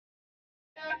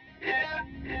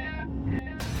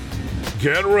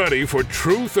Get ready for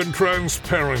truth and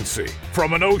transparency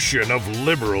from an ocean of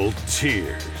liberal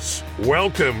tears.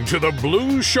 Welcome to the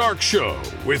Blue Shark Show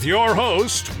with your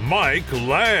host, Mike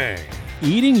Lang.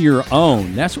 Eating your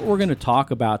own. That's what we're going to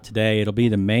talk about today. It'll be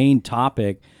the main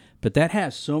topic, but that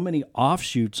has so many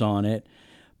offshoots on it.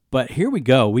 But here we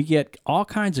go. We get all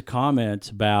kinds of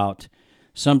comments about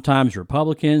sometimes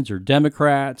Republicans or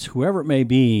Democrats, whoever it may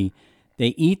be,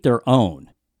 they eat their own.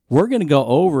 We're going to go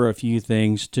over a few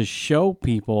things to show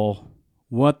people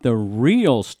what the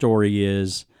real story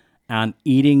is on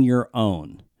eating your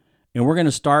own. And we're going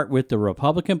to start with the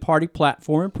Republican Party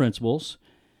platform and principles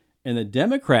and the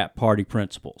Democrat Party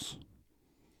principles.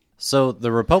 So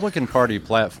the Republican Party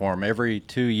platform, every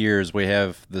 2 years we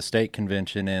have the state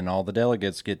convention and all the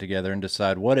delegates get together and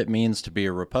decide what it means to be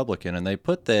a Republican. And they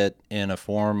put that in a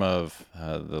form of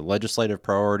the legislative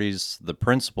priorities, the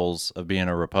principles of being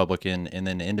a Republican, and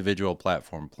then individual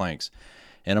platform planks.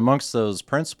 And amongst those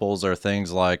principles are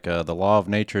things like the law of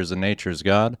nature is and nature's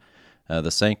God,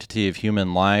 the sanctity of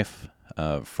human life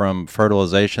from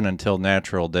fertilization until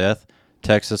natural death,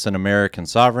 Texas and American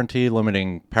sovereignty,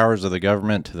 limiting powers of the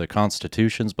government to the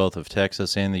constitutions, both of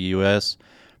Texas and the U.S.,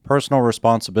 personal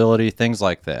responsibility, things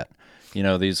like that. You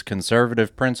know, these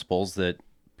conservative principles that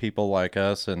people like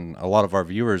us and a lot of our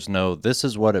viewers know, this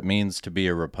is what it means to be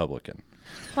a Republican.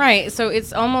 Right. So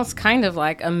it's almost kind of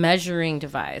like a measuring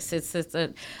device. It's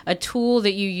a tool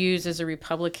that you use as a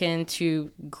Republican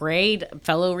to grade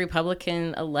fellow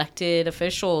Republican elected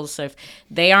officials. So if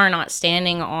they are not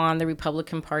standing on the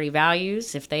Republican Party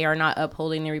values, if they are not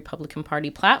upholding the Republican Party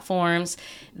platforms,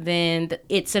 then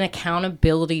it's an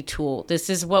accountability tool. This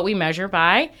is what we measure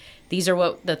by. These are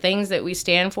what the things that we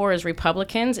stand for as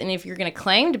Republicans. And if you're going to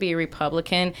claim to be a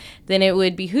Republican, then it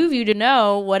would behoove you to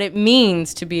know what it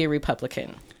means to be a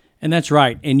Republican. And that's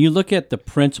right. And you look at the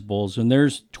principles, and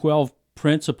there's 12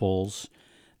 principles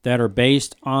that are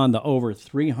based on the over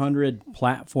 300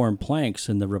 platform planks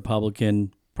in the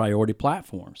Republican priority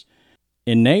platforms.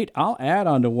 And Nate, I'll add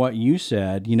on to what you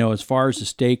said, as far as the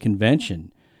state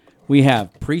convention. We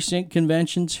have precinct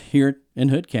conventions here in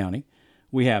Hood County.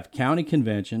 We have county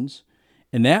conventions,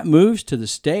 and that moves to the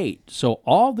state. So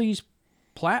all these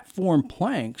platform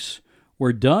planks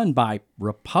were done by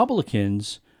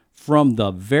Republicans from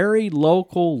the very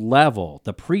local level,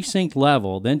 the precinct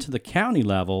level, then to the county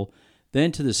level,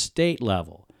 then to the state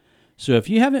level. So if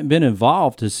you haven't been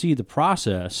involved to see the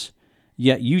process,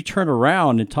 yet you turn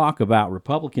around and talk about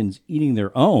Republicans eating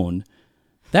their own,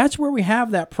 that's where we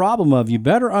have that problem of you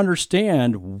better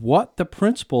understand what the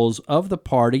principles of the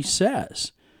party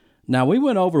says. Now, we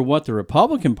went over what the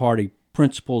Republican Party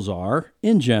principles are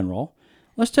in general.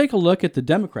 Let's take a look at the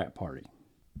Democrat Party.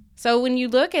 So when you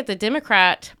look at the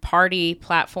Democrat Party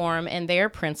platform and their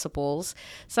principles,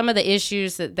 some of the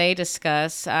issues that they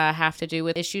discuss have to do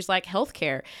with issues like health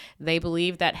care. They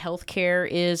believe that health care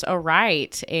is a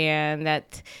right and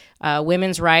that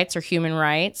women's rights are human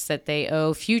rights, that they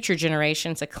owe future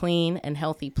generations a clean and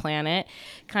healthy planet.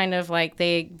 Kind of like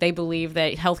they believe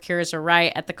that health care is a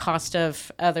right at the cost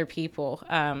of other people.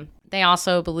 They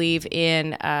also believe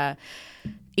in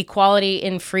equality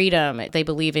and freedom. They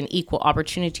believe in equal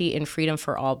opportunity and freedom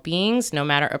for all beings, no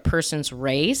matter a person's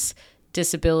race,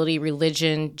 disability,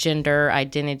 religion, gender,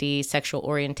 identity, sexual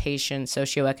orientation,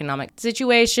 socioeconomic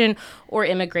situation, or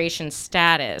immigration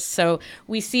status. So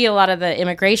we see a lot of the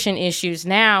immigration issues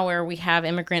now where we have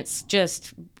immigrants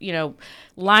just,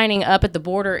 lining up at the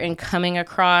border and coming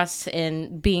across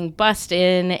and being bussed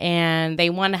in, and they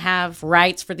want to have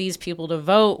rights for these people to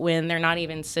vote when they're not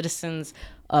even citizens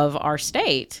of our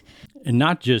state. And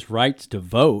not just rights to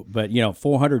vote, but,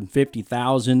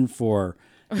 $450,000 for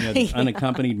the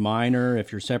unaccompanied minor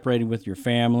if you're separated with your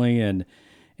family. And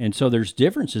so there's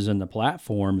differences in the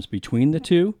platforms between the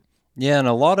two. Yeah, and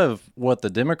a lot of what the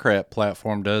Democrat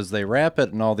platform does, they wrap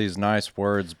it in all these nice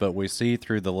words, but we see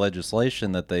through the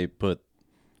legislation that they put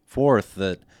forth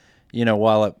that,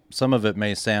 while some of it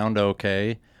may sound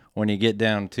okay, when you get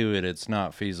down to it, it's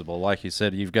not feasible. Like you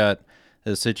said, you've got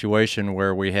a situation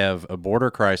where we have a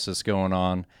border crisis going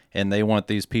on, and they want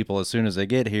these people, as soon as they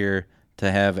get here, to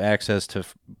have access to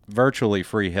virtually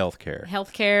free health care.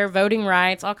 Health care, voting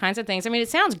rights, all kinds of things. I mean, it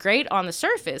sounds great on the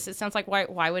surface. It sounds like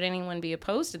why would anyone be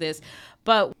opposed to this?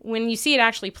 But when you see it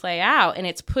actually play out and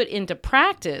it's put into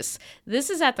practice,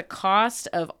 this is at the cost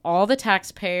of all the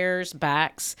taxpayers'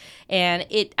 backs, and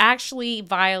it actually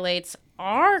violates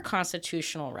our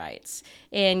constitutional rights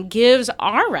and gives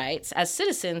our rights as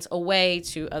citizens away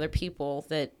to other people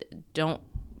that don't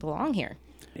belong here.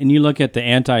 And you look at the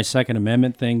anti-Second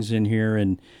Amendment things in here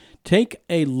and take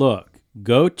a look.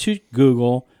 Go to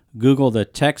Google the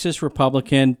Texas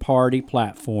Republican Party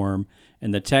platform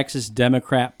and the Texas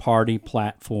Democrat Party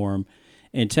platform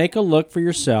and take a look for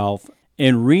yourself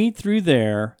and read through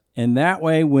there. And that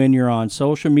way, when you're on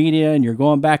social media and you're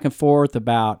going back and forth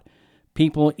about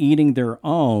people eating their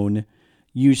own,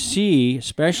 you see,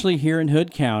 especially here in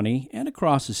Hood County and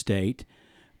across the state,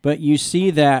 but you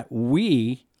see that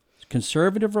we,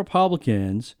 conservative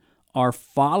Republicans, are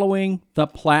following the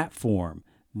platform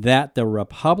that the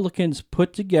Republicans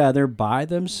put together by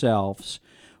themselves,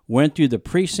 went through the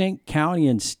precinct, county,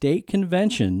 and state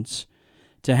conventions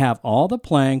to have all the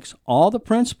planks, all the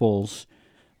principles.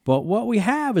 But what we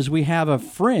have is we have a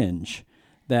fringe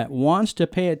that wants to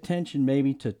pay attention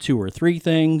maybe to 2 or 3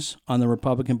 things on the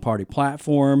Republican Party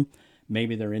platform.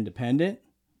 Maybe they're independent,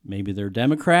 maybe they're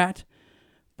Democrat.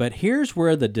 But here's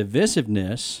where the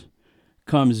divisiveness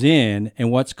comes in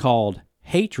and what's called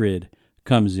hatred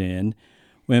comes in.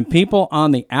 When people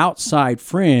on the outside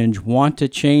fringe want to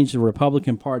change the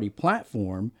Republican Party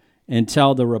platform and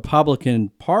tell the Republican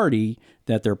Party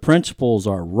that their principles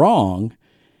are wrong,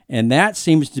 and that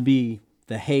seems to be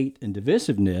the hate and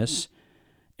divisiveness,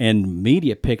 and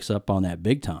media picks up on that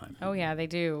big time. Oh yeah, they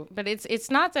do. But it's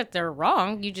not that they're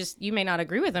wrong. You may not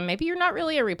agree with them. Maybe you're not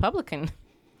really a Republican.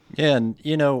 Yeah, and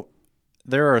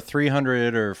there are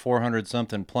 300 or 400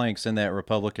 something planks in that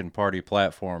Republican Party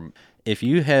platform. If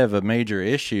you have a major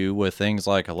issue with things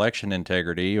like election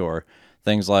integrity or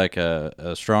things like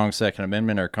a strong Second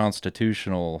Amendment or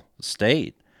constitutional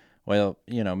state, well,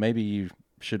 maybe you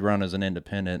should run as an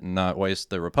independent and not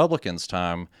waste the Republicans'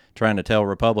 time trying to tell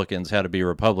Republicans how to be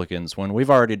Republicans when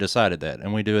we've already decided that,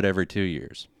 and we do it every 2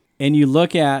 years. And you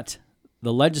look at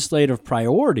the legislative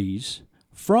priorities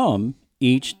from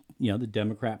each, the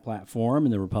Democrat platform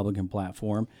and the Republican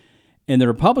platform, and the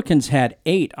Republicans had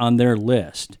 8 on their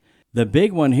list. The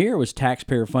big one here was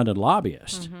taxpayer-funded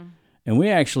lobbyists. Mm-hmm. And we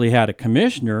actually had a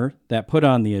commissioner that put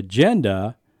on the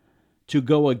agenda to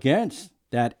go against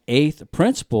that 8th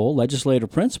principle,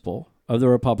 legislative principle of the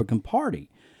Republican Party.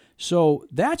 So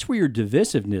that's where your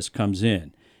divisiveness comes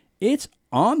in. It's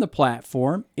on the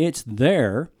platform. It's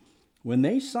there. When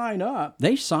they sign up,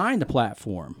 they sign the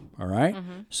platform, all right?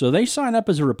 Mm-hmm. So they sign up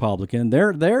as a Republican.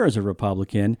 They're there as a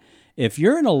Republican. If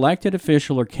you're an elected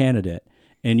official or candidate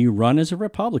and you run as a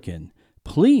Republican,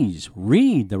 please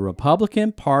read the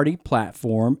Republican Party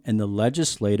platform and the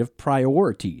legislative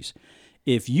priorities.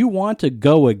 If you want to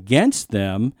go against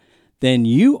them, then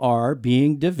you are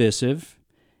being divisive,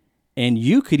 and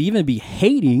you could even be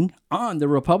hating on the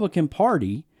Republican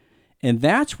Party, and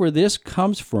that's where this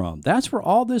comes from. That's where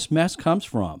all this mess comes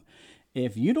from.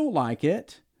 If you don't like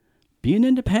it, be an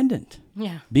independent.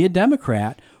 Yeah. Be a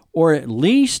Democrat, or at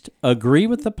least agree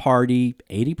with the party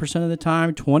 80% of the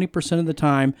time, 20% of the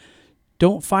time.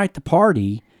 Don't fight the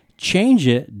party. Change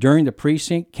it during the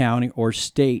precinct, county, or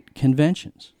state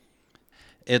conventions.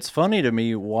 It's funny to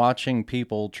me watching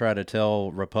people try to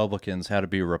tell Republicans how to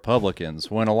be Republicans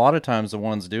when a lot of times the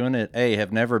ones doing it, A,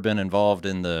 have never been involved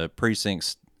in the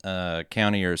precincts,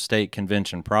 county or state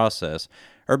convention process,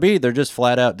 or B, they're just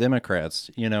flat out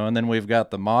Democrats, and then we've got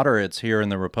the moderates here in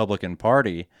the Republican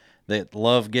Party that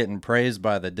love getting praised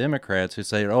by the Democrats who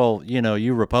say, oh,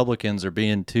 you Republicans are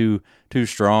being too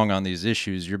strong on these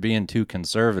issues. You're being too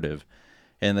conservative.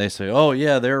 And they say, oh,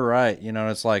 yeah, they're right.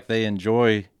 It's like they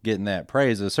enjoy getting that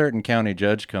praise. A certain county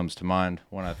judge comes to mind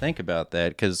when I think about that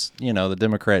because, the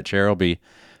Democrat chair will be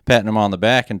patting him on the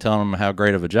back and telling him how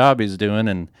great of a job he's doing.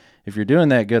 And if you're doing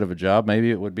that good of a job,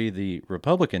 maybe it would be the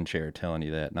Republican chair telling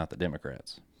you that, not the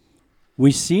Democrats.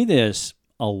 We see this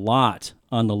a lot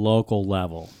on the local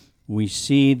level. We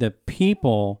see the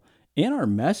people in our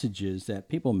messages that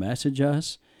people message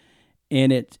us.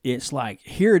 And it's like,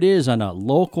 here it is on a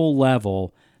local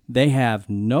level. They have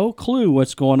no clue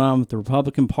what's going on with the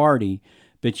Republican Party,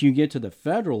 but you get to the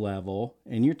federal level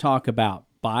and you talk about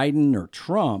Biden or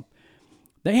Trump,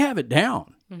 they have it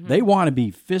down. Mm-hmm. They want to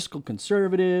be fiscal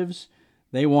conservatives.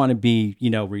 They want to be,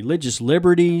 religious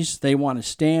liberties. They want to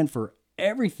stand for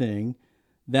everything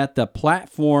that the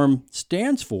platform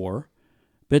stands for.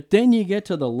 But then you get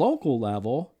to the local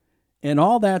level and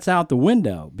all that's out the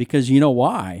window because you know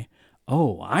why?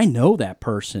 Oh, I know that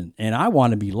person, and I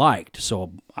want to be liked,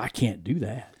 so I can't do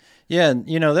that. Yeah,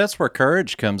 that's where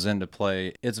courage comes into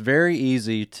play. It's very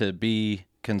easy to be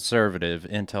conservative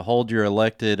and to hold your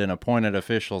elected and appointed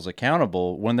officials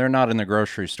accountable when they're not in the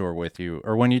grocery store with you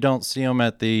or when you don't see them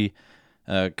at the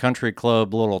country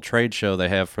club little trade show they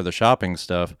have for the shopping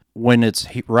stuff. When it's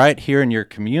right here in your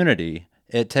community,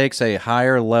 it takes a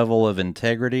higher level of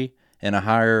integrity and a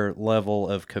higher level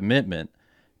of commitment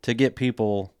to get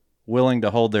people willing to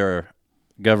hold their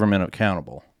government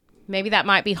accountable. maybe that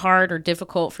might be hard or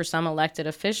difficult for some elected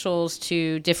officials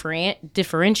to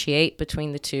differentiate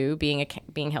between the two,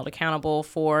 being held accountable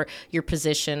for your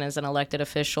position as an elected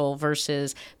official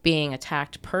versus being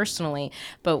attacked personally.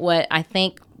 But what I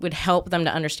think would help them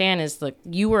to understand is that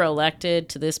you were elected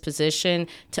to this position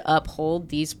to uphold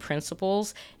these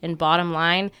principles, and bottom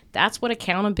line, that's what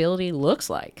accountability looks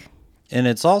like. And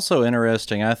it's also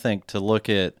interesting, I think, to look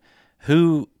at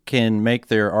who can make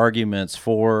their arguments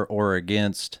for or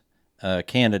against a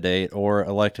candidate or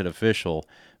elected official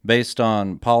based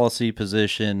on policy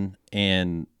position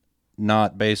and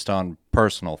not based on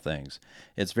personal things.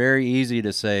 It's very easy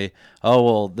to say, oh,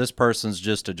 well, this person's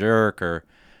just a jerk, or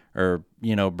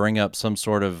bring up some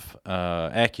sort of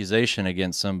accusation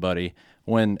against somebody,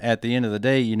 when at the end of the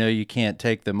day, you can't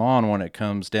take them on when it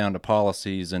comes down to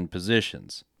policies and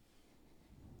positions.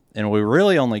 And we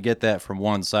really only get that from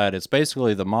one side. It's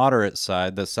basically the moderate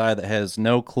side, the side that has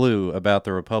no clue about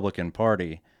the Republican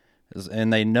Party.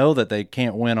 And they know that they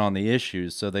can't win on the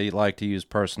issues, so they like to use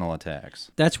personal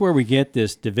attacks. That's where we get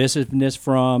this divisiveness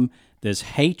from, this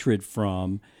hatred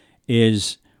from,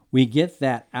 is we get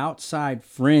that outside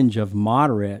fringe of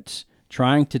moderates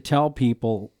trying to tell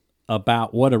people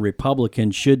about what a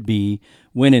Republican should be,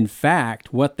 when in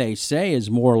fact what they say is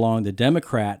more along the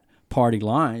Democrat Party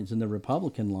lines and the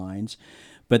Republican lines.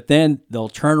 But then they'll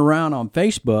turn around on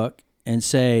Facebook and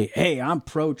say, hey, I'm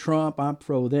pro-Trump, I'm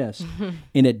pro-this.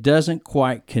 And it doesn't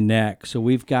quite connect. So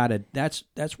we've got to,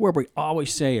 that's where we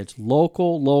always say it's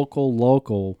local,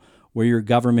 where your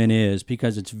government is,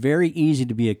 because it's very easy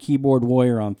to be a keyboard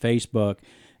warrior on Facebook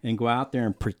and go out there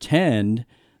and pretend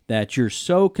that you're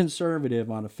so conservative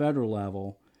on a federal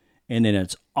level, and then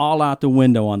it's all out the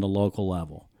window on the local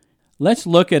level. Let's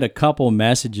look at a couple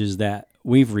messages that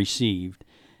we've received.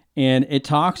 And it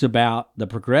talks about the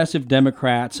progressive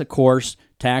Democrats, of course,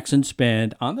 tax and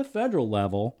spend on the federal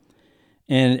level.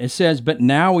 And it says, but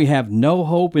now we have no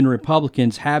hope in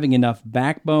Republicans having enough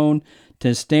backbone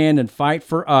to stand and fight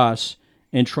for us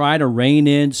and try to rein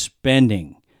in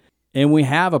spending. And we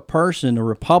have a person, a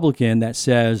Republican, that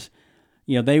says,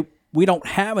 we don't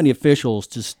have any officials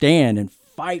to stand and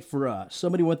fight for us,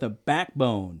 somebody with a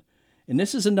backbone. And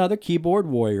this is another keyboard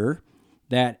warrior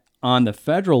that on the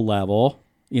federal level,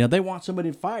 they want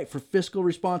somebody to fight for fiscal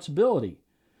responsibility.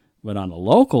 But on the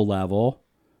local level,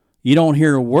 you don't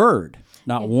hear a word,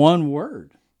 not one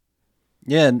word.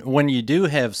 Yeah, and when you do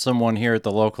have someone here at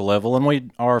the local level, and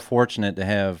we are fortunate to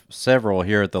have several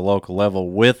here at the local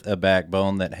level with a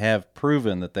backbone that have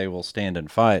proven that they will stand and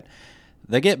fight,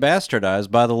 they get bastardized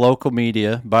by the local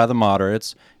media, by the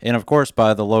moderates, and of course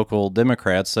by the local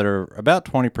Democrats that are about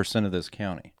 20% of this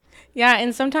county. Yeah,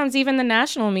 and sometimes even the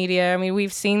national media. I mean,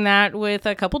 we've seen that with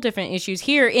a couple different issues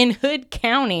here in Hood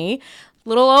County.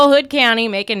 Little old Hood County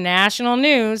making national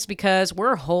news because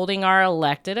we're holding our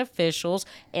elected officials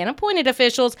and appointed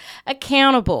officials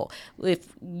accountable. If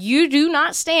you do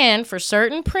not stand for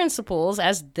certain principles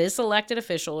as this elected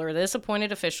official or this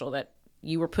appointed official that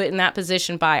you were put in that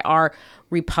position by our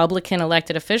Republican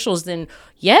elected officials, then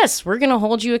yes, we're going to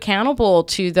hold you accountable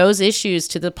to those issues,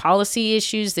 to the policy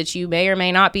issues that you may or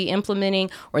may not be implementing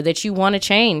or that you want to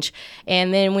change.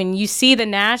 And then when you see the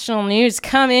national news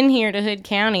come in here to Hood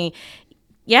County,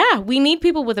 yeah, we need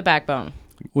people with a backbone.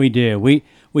 We do.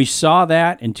 We saw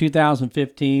that in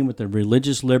 2015 with the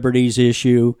religious liberties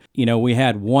issue. We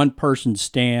had one person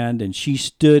stand, and she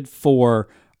stood for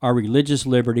our religious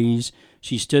liberties.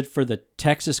 She stood for the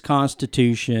Texas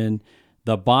Constitution,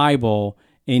 the Bible,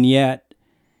 and yet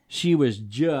she was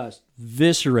just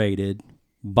eviscerated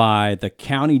by the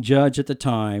county judge at the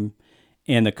time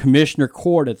and the commissioner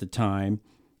court at the time,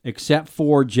 except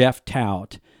for Jeff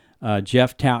Tout.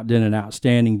 Jeff Tout did an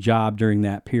outstanding job during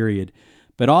that period.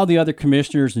 But all the other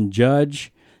commissioners and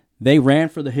judge, they ran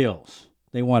for the hills.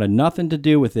 They wanted nothing to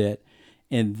do with it.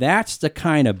 And that's the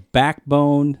kind of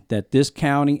backbone that this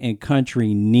county and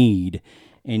country need.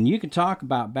 And you can talk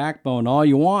about backbone all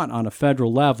you want on a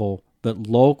federal level, but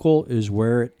local is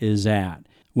where it is at.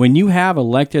 When you have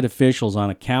elected officials on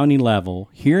a county level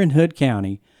here in Hood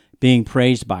County being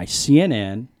praised by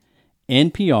CNN,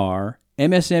 NPR,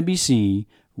 MSNBC,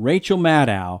 Rachel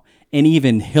Maddow, and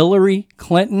even Hillary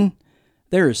Clinton,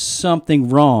 there is something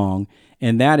wrong,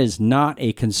 and that is not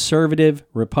a conservative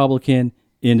Republican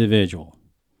individual.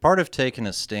 Part of taking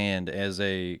a stand as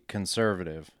a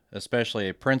conservative, especially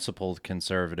a principled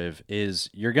conservative, is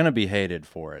you're going to be hated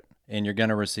for it. And you're going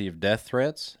to receive death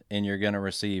threats, and you're going to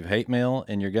receive hate mail,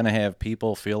 and you're going to have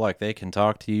people feel like they can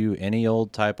talk to you any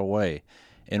old type of way.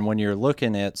 And when you're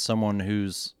looking at someone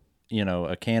who's,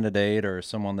 a candidate or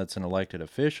someone that's an elected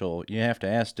official, you have to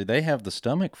ask, do they have the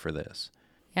stomach for this?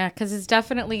 Yeah, because it's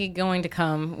definitely going to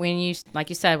come when you, like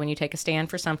you said, when you take a stand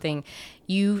for something,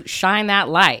 you shine that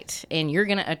light and you're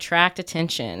going to attract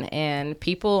attention. And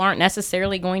people aren't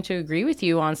necessarily going to agree with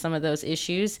you on some of those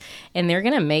issues, and they're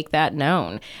going to make that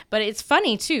known. But it's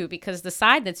funny, too, because the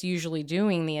side that's usually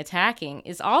doing the attacking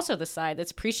is also the side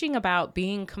that's preaching about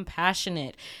being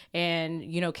compassionate and,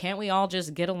 can't we all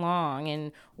just get along?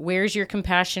 And where's your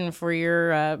compassion for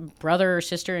your brother or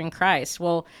sister in Christ?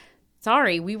 Well,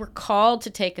 sorry, we were called to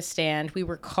take a stand. We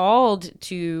were called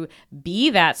to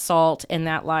be that salt and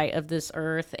that light of this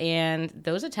earth, and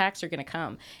those attacks are going to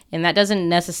come. And that doesn't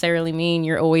necessarily mean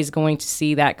you're always going to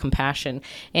see that compassion.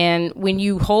 And when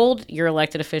you hold your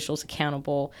elected officials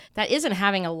accountable, that isn't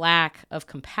having a lack of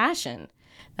compassion.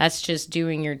 That's just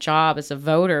doing your job as a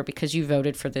voter because you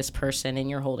voted for this person and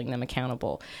you're holding them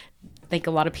accountable. I think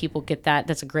a lot of people get that.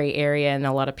 That's a gray area, and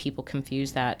a lot of people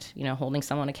confuse that, holding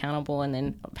someone accountable and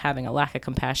then having a lack of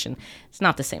compassion. It's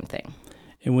not the same thing.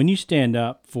 And when you stand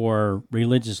up for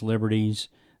religious liberties,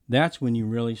 that's when you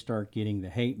really start getting the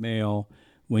hate mail.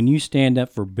 When you stand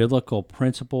up for biblical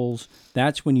principles,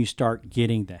 that's when you start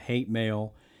getting the hate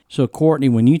mail. So, Courtney,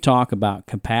 when you talk about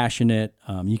compassionate,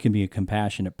 you can be a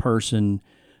compassionate person.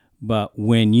 But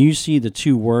when you see the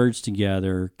two words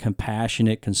together,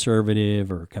 compassionate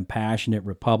conservative or compassionate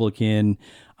Republican,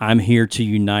 I'm here to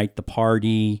unite the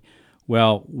party.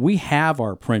 Well, we have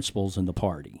our principles in the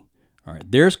party. All right.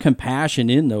 There's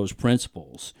compassion in those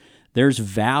principles. There's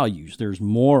values, there's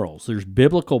morals, there's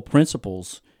biblical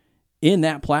principles in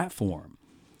that platform.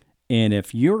 And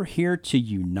if you're here to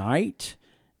unite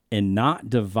and not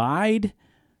divide,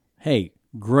 hey,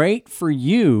 great for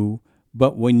you.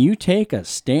 But when you take a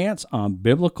stance on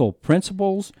biblical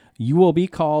principles, you will be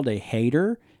called a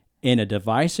hater and a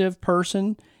divisive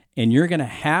person, and you're going to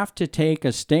have to take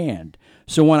a stand.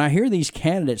 So when I hear these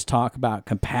candidates talk about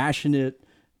compassionate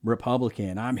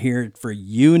Republican, I'm here for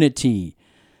unity,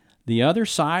 the other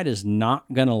side is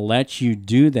not going to let you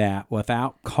do that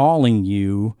without calling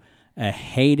you a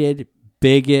hated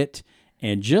bigot.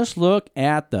 And just look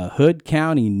at the Hood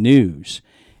County News.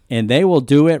 And they will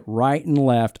do it right and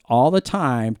left all the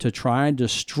time to try and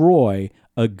destroy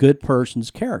a good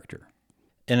person's character.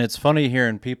 And it's funny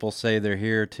hearing people say they're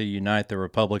here to unite the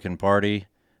Republican Party.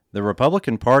 The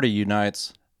Republican Party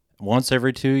unites once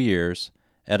every 2 years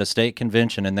at a state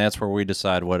convention, and that's where we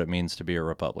decide what it means to be a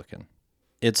Republican.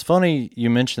 It's funny you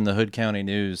mentioned the Hood County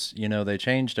News. They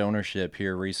changed ownership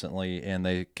here recently, and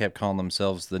they kept calling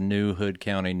themselves the new Hood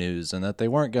County News, and that they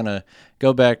weren't going to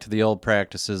go back to the old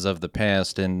practices of the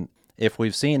past. And if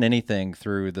we've seen anything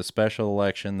through the special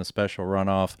election, the special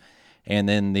runoff, and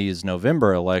then these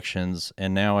November elections,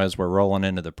 and now as we're rolling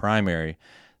into the primary,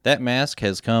 that mask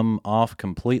has come off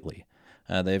completely.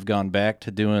 They've gone back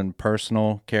to doing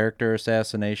personal character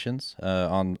assassinations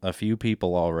on a few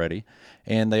people already,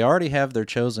 and they already have their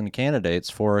chosen candidates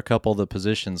for a couple of the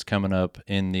positions coming up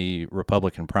in the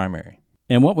Republican primary.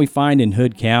 And what we find in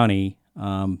Hood County,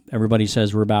 everybody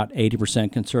says we're about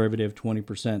 80% conservative,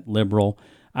 20% liberal.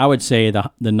 I would say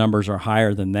the numbers are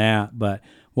higher than that, but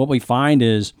what we find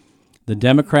is the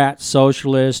Democrat,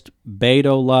 socialist,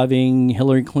 Beto-loving,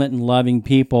 Hillary Clinton-loving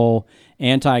people,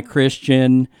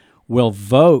 anti-Christian, will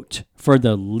vote for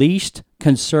the least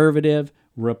conservative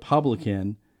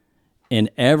Republican in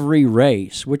every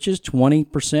race, which is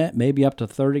 20%, maybe up to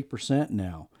 30%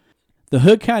 now. The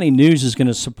Hood County News is going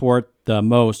to support the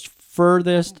most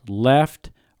furthest left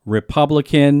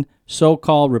Republican,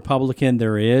 so-called Republican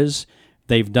there is.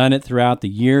 They've done it throughout the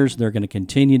years. They're going to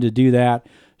continue to do that.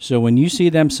 So when you see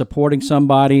them supporting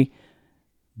somebody,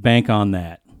 bank on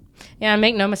that. Yeah,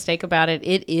 make no mistake about it.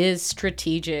 It is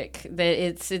strategic.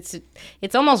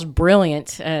 It's almost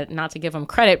brilliant. Not to give them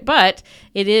credit, but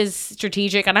it is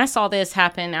strategic. And I saw this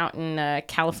happen out in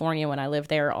California when I lived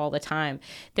there all the time.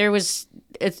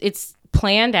 It's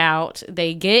planned out.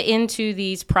 They get into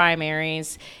these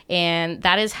primaries, and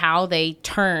that is how they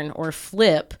turn or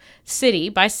flip city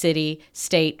by city,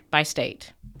 state by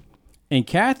state. And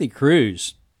Kathy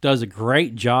Cruz does a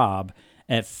great job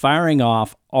at firing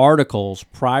off articles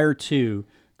prior to.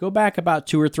 Go back about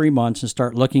 2 or 3 months and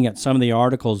start looking at some of the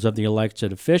articles of the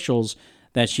elected officials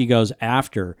that she goes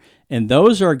after. And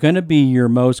those are going to be your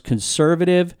most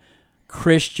conservative,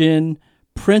 Christian,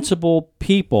 principled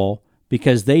people,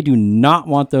 because they do not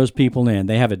want those people in.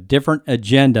 They have a different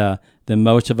agenda than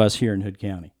most of us here in Hood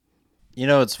County.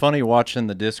 It's funny watching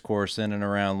the discourse in and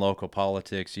around local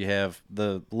politics. You have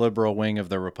the liberal wing of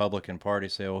the Republican Party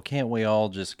say, well, can't we all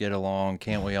just get along?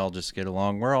 Can't we all just get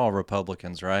along? We're all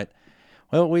Republicans, right?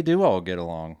 Well, we do all get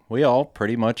along. We all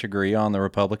pretty much agree on the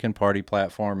Republican Party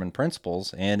platform and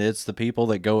principles, and it's the people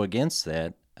that go against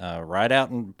that right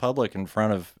out in public in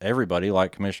front of everybody,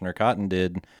 like Commissioner Cotton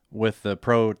did with the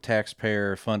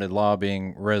pro-taxpayer funded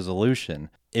lobbying resolution.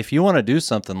 If you want to do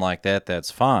something like that, that's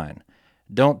fine.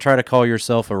 Don't try to call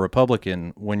yourself a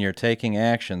Republican when you're taking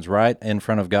actions right in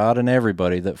front of God and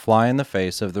everybody that fly in the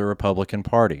face of the Republican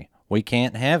Party. We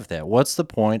can't have that. What's the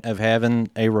point of having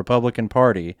a Republican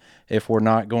Party if we're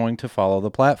not going to follow the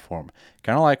platform?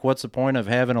 Kind of like what's the point of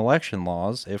having election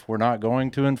laws if we're not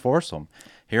going to enforce them?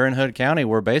 Here in Hood County,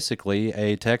 we're basically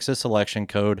a Texas election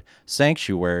code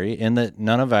sanctuary in that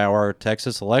none of our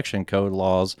Texas election code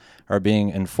laws are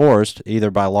being enforced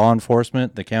either by law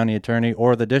enforcement, the county attorney,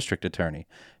 or the district attorney.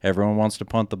 Everyone wants to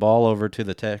punt the ball over to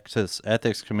the Texas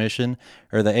Ethics Commission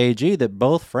or the AG that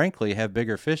both, frankly, have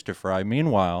bigger fish to fry.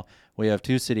 Meanwhile, we have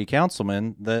 2 city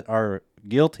councilmen that are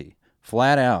guilty,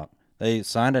 flat out. They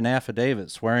signed an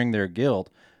affidavit swearing their guilt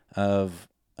of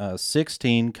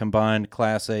 16 combined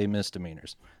Class A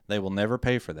misdemeanors. They will never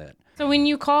pay for that. So when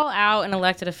you call out an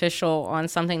elected official on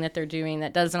something that they're doing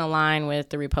that doesn't align with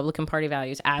the Republican Party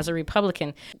values, as a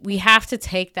Republican, we have to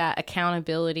take that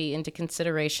accountability into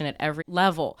consideration at every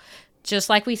level. Just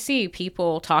like we see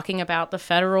people talking about the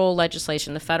federal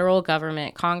legislation, the federal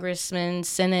government, congressmen,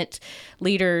 Senate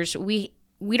leaders,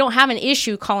 we don't have an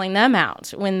issue calling them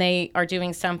out when they are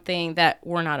doing something that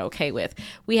we're not okay with.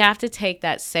 We have to take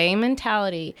that same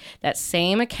mentality, that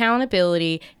same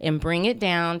accountability, and bring it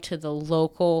down to the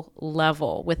local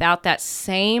level. Without that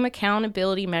same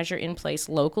accountability measure in place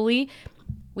locally,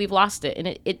 we've lost it.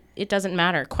 And it doesn't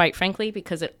matter, quite frankly,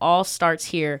 because it all starts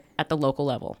here at the local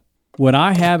level. What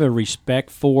I have a respect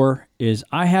for is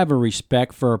I have a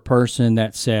respect for a person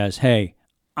that says, hey,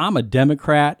 I'm a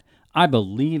Democrat. I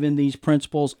believe in these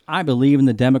principles. I believe in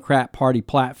the Democrat Party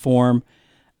platform.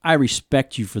 I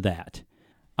respect you for that.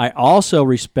 I also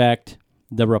respect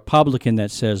the Republican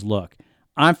that says, look,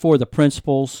 I'm for the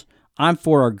principles. I'm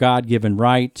for our God-given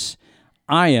rights.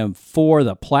 I am for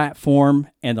the platform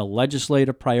and the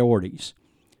legislative priorities.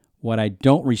 What I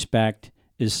don't respect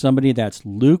is somebody that's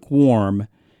lukewarm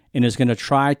and is going to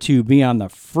try to be on the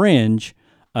fringe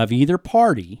of either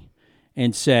party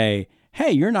and say,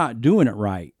 hey, you're not doing it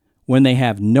right, when they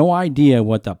have no idea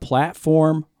what the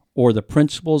platform or the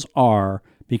principles are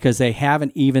because they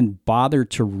haven't even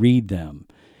bothered to read them.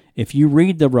 If you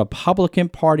read the Republican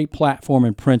Party platform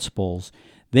and principles,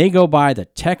 they go by the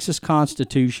Texas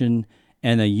Constitution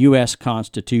and the U.S.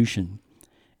 Constitution.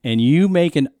 And you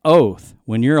make an oath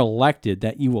when you're elected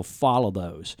that you will follow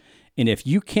those. And if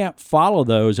you can't follow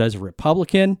those as a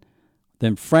Republican,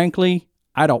 then frankly,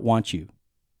 I don't want you.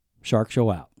 Shark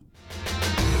Show out.